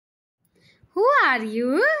Who are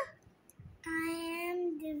you? I am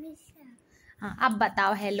Divisha. अब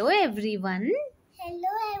बताओ hello everyone.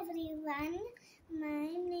 Hello everyone. My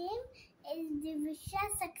name is Divisha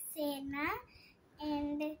Saxena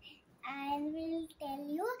and I will tell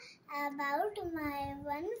you about my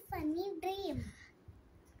one funny dream.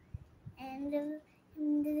 And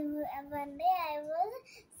one day I was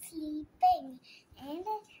sleeping and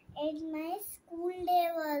my school day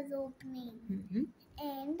was opening.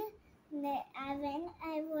 And when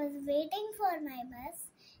I was waiting for my bus,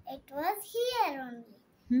 it was here only.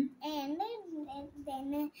 And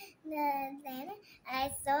then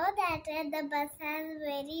I saw that the bus has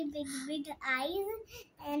very big eyes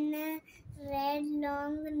and red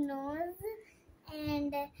long nose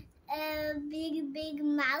and a big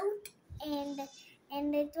mouth and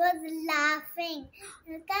it was laughing.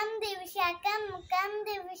 Come Divisha, come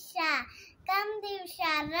Divisha, come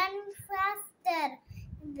Divisha, run faster.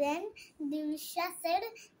 Then Divisha said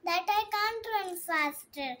that I can't run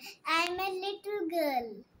faster. I'm a little girl.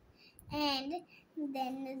 And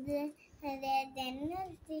then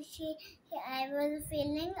I was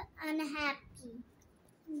feeling unhappy.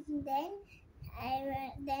 Then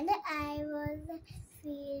I was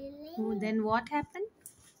feeling. Then what happened?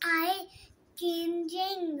 I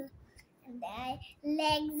changing. The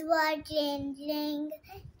legs were changing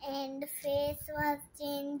and face was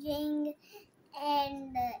changing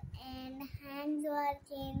and hands were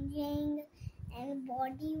changing and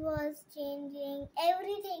body was changing.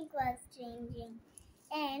 Everything was changing.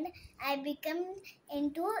 And I become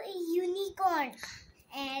into a unicorn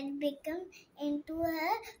and become into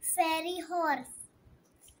a fairy horse.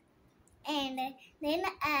 And then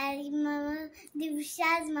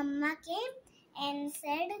Divisha's mama came and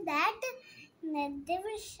said that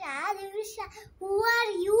Divisha, who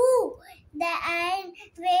are you? And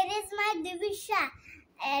where is my Divisha?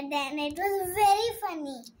 And then it was very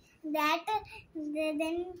funny.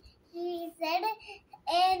 Then he said,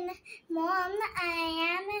 and Mom,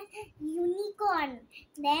 I am a unicorn.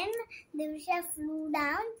 Then Divisha flew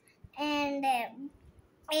down and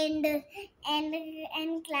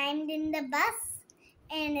climbed in the bus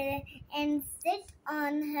and sit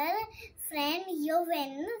on her friend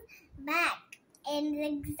Yoven's back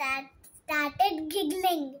and started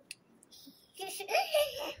giggling.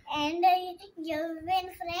 And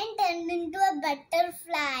Yoven's friend turned into a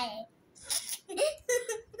butterfly.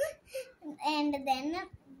 And then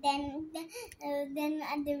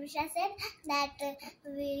Divisha said that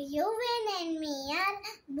Yoven and me are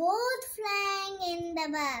both flying in the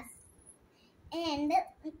bus.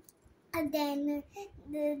 And then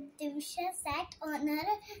the Divisha sat on her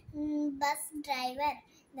bus driver.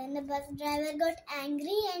 Then the bus driver got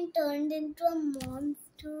angry and turned into a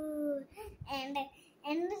monster and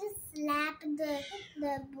slapped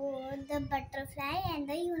the butterfly and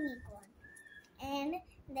the unicorn. And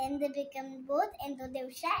then they become both into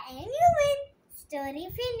Divisha and Yoven. Story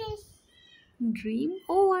finished. Dream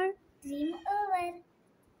over. Dream over.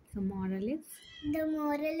 The moral is? The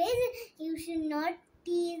moral is you should not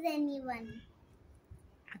tease anyone.